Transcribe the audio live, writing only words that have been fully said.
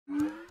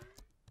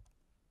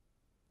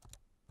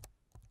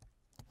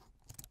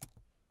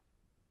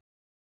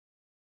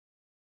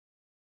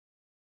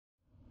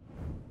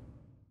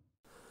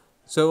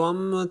So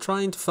I'm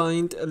trying to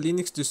find a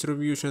Linux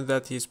distribution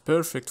that is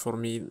perfect for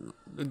me,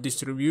 a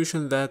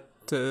distribution that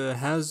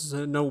has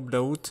no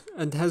bloat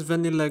and has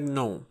vanilla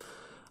GNOME.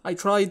 I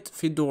tried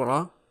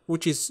Fedora,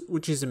 which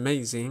is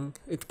amazing.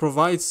 It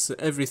provides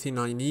everything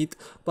I need,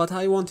 but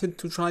I wanted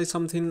to try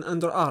something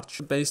under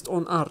Arch, based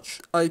on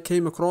Arch. I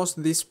came across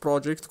this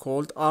project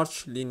called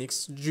Arch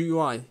Linux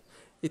GUI.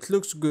 It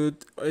looks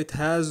good. It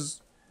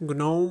has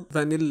GNOME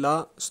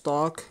vanilla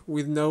stock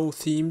with no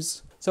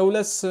themes. So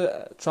let's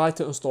try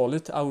to install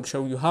it. I will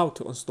show you how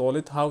to install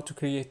it, how to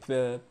create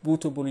the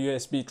bootable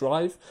USB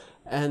drive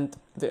and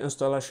the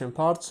installation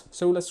parts.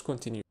 So let's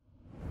continue.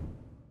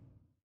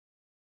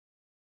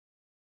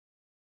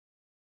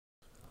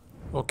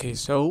 Okay,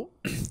 so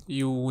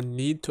you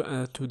need to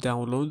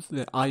download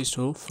the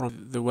ISO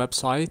from the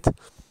website,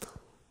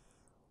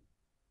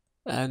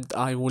 and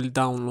I will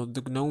download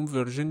the GNOME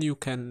version. You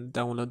can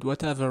download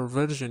whatever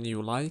version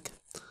you like.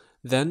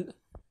 Then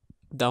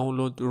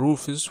download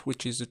Rufus,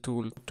 which is a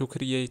tool to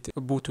create a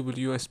bootable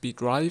USB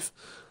drive,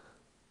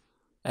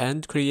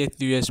 and create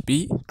the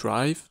USB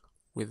drive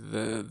with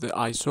the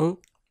ISO.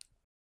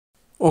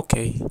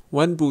 Okay,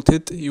 when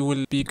booted, you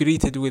will be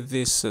greeted with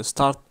this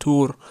start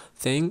tour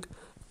thing.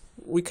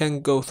 We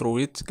can go through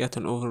it, get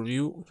an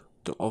overview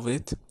of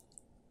it.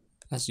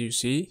 As you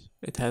see,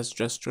 it has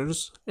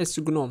gestures. It's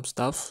GNOME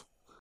stuff.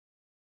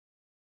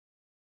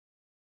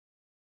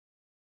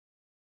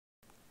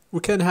 We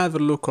can have a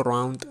look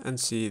around and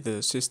see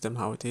the system,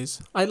 how it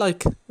is. I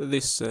like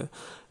this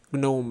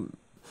GNOME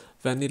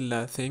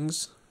vanilla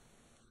things.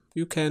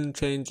 You can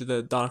change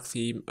the dark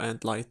theme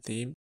and light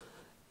theme.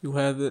 You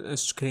have a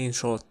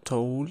screenshot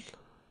tool,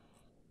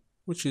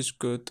 which is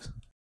good.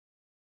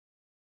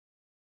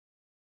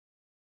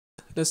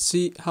 Let's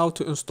see how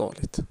to install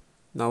it.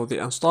 Now the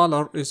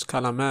installer is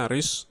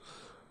Calamaris,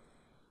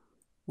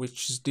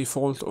 which is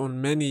default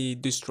on many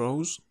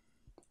distros.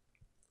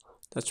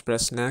 Let's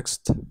press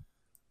next.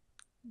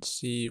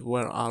 See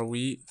where are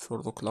we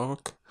for the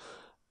clock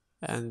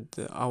and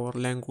our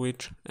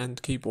language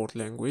and keyboard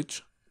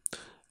language,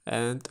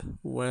 and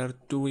where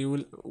do we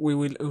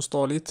will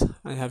install it.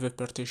 I have a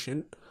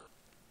partition.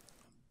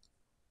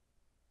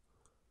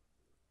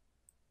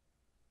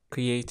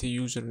 Create a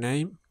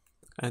username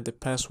and a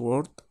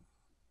password.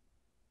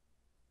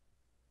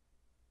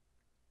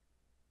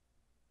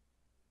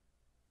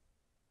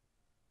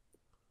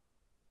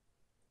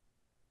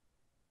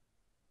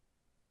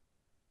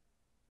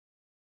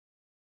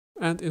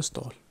 And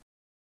install.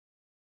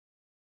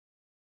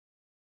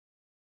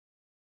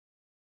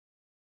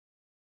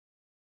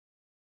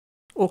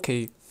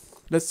 Okay,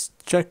 let's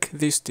check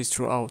this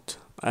distro out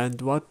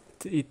and what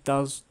it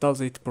does.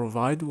 Does it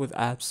provide with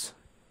apps?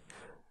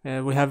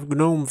 We have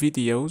GNOME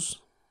videos,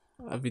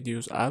 a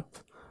videos app.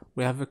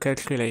 We have a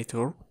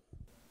calculator,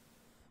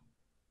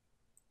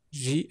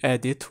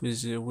 gedit,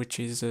 which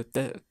is a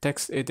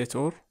text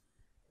editor,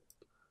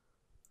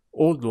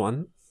 old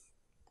one,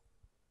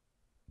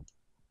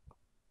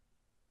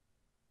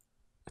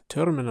 a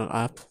terminal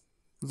app,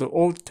 the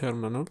old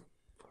terminal,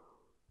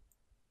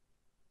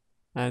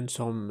 and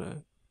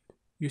some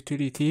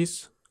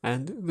utilities,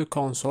 and the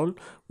console,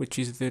 which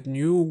is the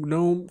new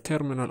GNOME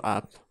terminal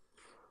app.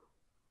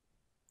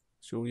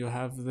 So you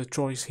have the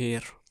choice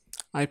here.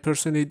 I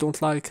personally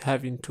don't like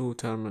having two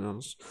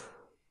terminals,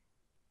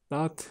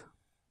 but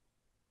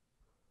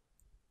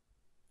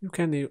you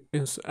can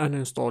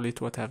uninstall it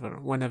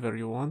whenever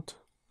you want.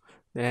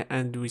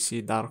 And we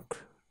see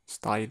dark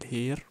style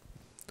here.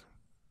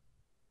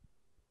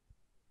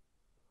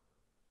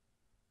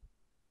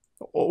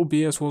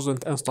 OBS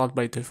wasn't installed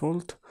by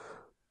default.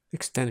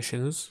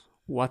 Extensions.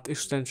 What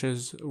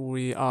extensions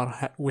we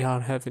are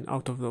having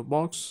out of the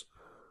box.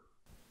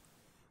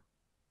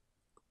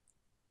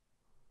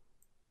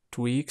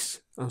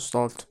 Tweaks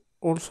installed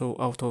also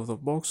out of the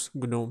box.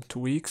 GNOME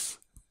Tweaks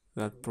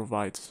that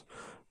provides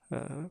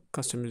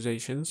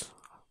customizations.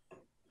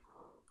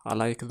 I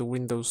like the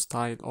Windows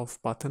style of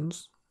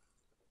buttons.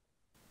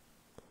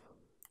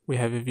 We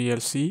have a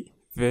VLC,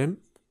 Vim,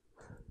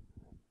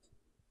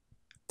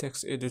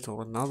 text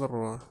editor,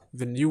 another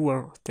the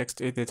newer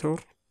text editor.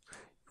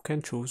 You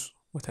can choose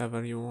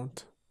whatever you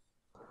want,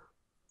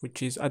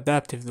 which is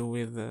adaptive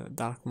with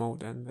dark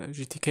mode and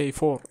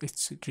GTK4.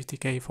 It's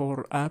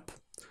GTK4 app.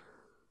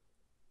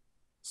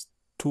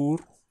 Tour,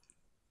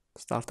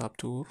 startup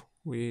tour.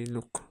 We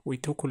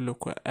took a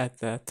look at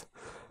that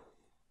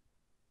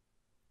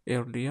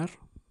earlier.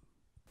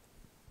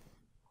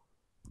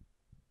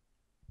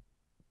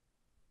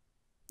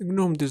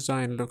 GNOME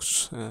design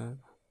looks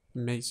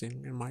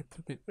amazing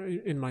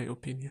in my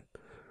opinion.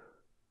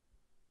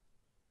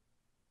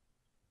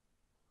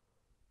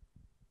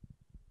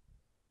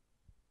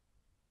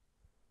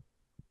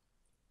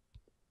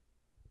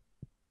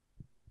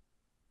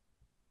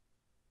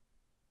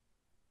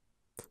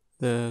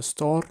 The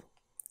store,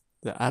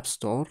 the App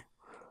Store,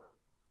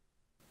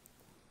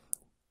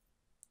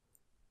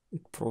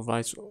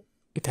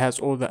 it has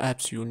all the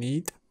apps you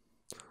need.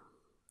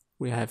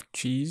 We have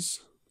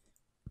Cheese,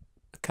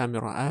 a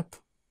camera app,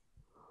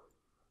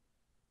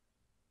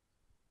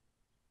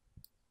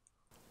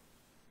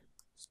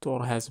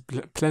 Store has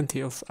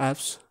plenty of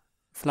apps,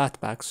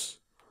 Flatpaks,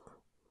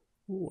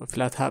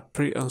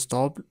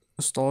 Flathub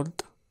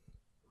installed.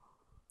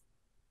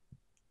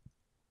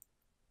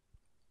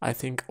 I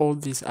think all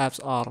these apps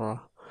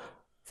are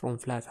from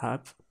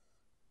Flathub.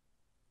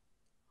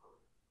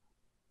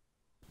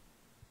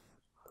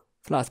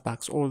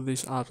 Flatpaks, all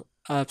these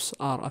apps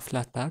are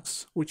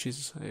Flatpaks, which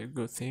is a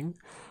good thing.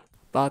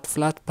 But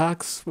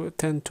Flatpaks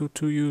tend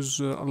to use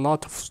a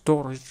lot of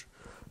storage,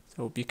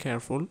 so be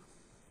careful.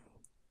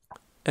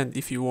 And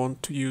if you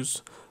want to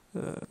use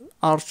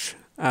Arch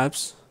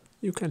apps,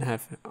 you can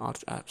have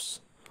Arch apps.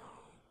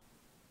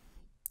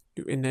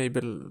 You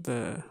enable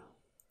the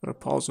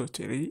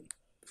repository.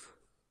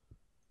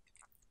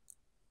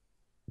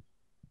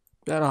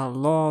 There are a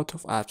lot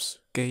of apps,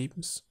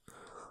 games.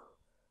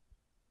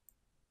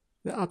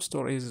 The App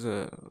Store has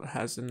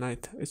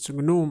it's a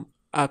GNOME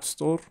App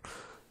Store,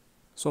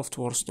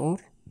 software store.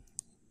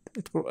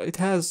 It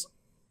has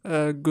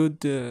a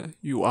good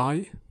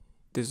UI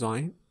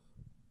design,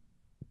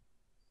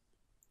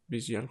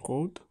 Visual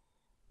Code.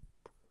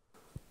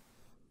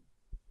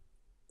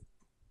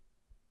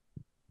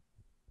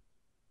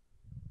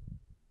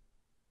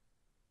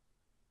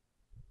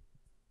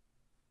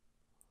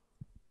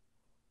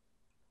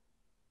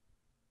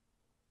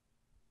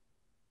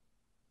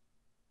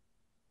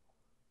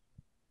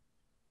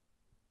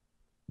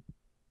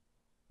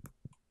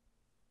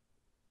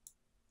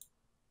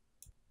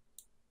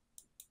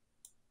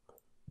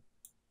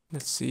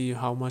 Let's see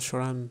how much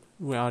RAM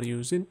we are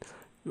using.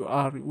 We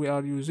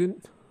are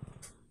using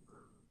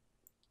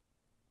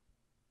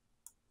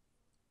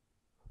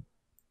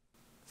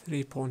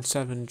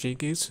 3.7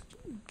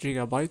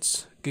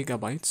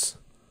 gigabytes.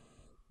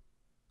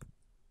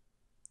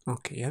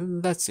 Okay,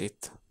 and that's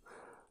it.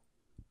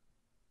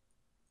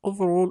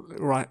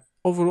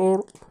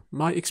 Overall,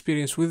 my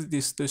experience with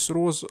this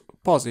was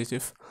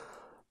positive,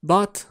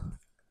 but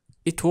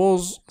it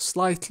was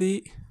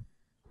slightly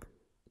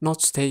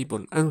not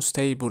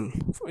unstable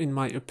in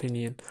my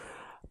opinion,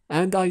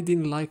 and I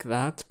didn't like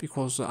that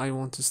because I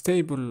want a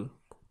stable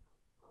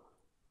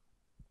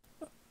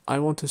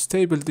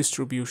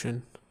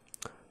distribution.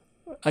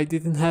 I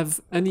didn't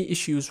have any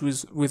issues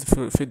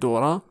with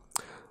Fedora.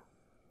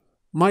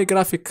 My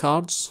graphic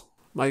card,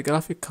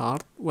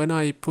 when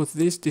I put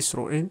this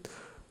distro in,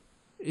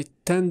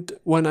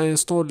 when I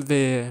install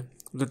the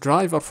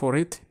driver for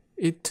it,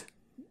 it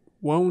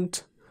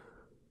won't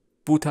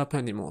boot up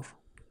anymore.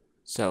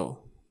 So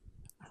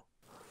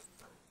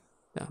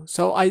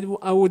I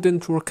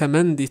wouldn't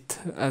recommend it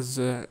as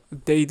a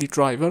daily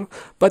driver,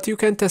 but you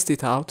can test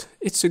it out.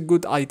 It's a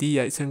good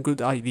idea.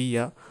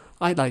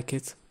 I like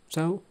it.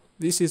 So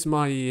this is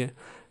my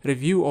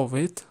review of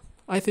it.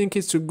 I think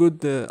it's a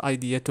good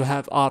idea to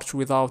have Arch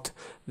without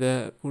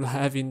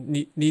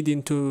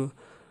needing to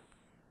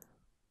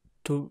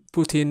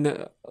put in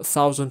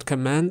 1,000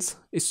 commands.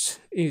 It's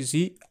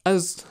easy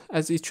as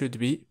it should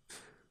be.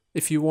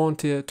 If you want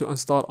to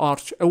install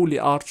only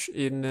Arch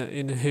in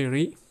a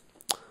hurry.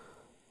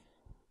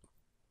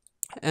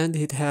 And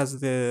it has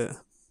the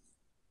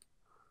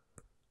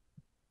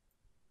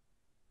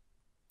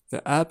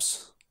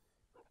apps,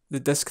 the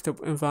desktop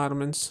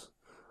environments,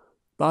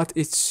 but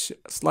it's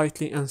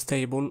slightly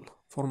unstable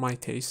for my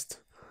taste.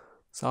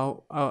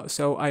 So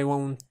I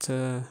won't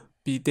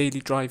be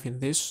daily driving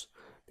this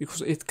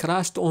because it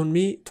crashed on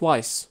me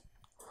twice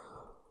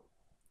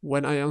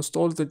when I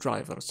installed the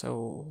driver.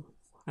 So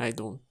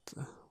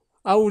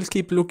I will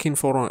keep looking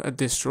for a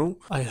distro.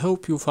 I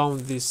hope you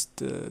found this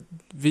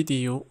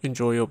video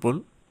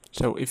enjoyable.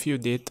 So if you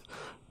did,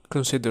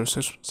 consider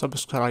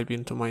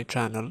subscribing to my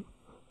channel,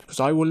 because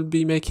I will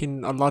be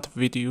making a lot of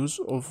videos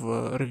of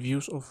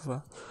reviews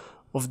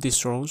of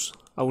distros.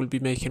 I will be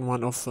making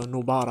one of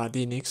Nubara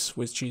Linux,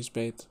 which is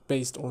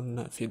based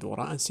on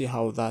Fedora, and see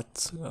how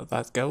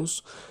that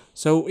goes.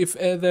 So if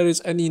there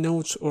is any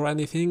notes or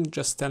anything,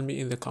 just tell me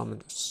in the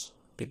comments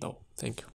below. Thank you.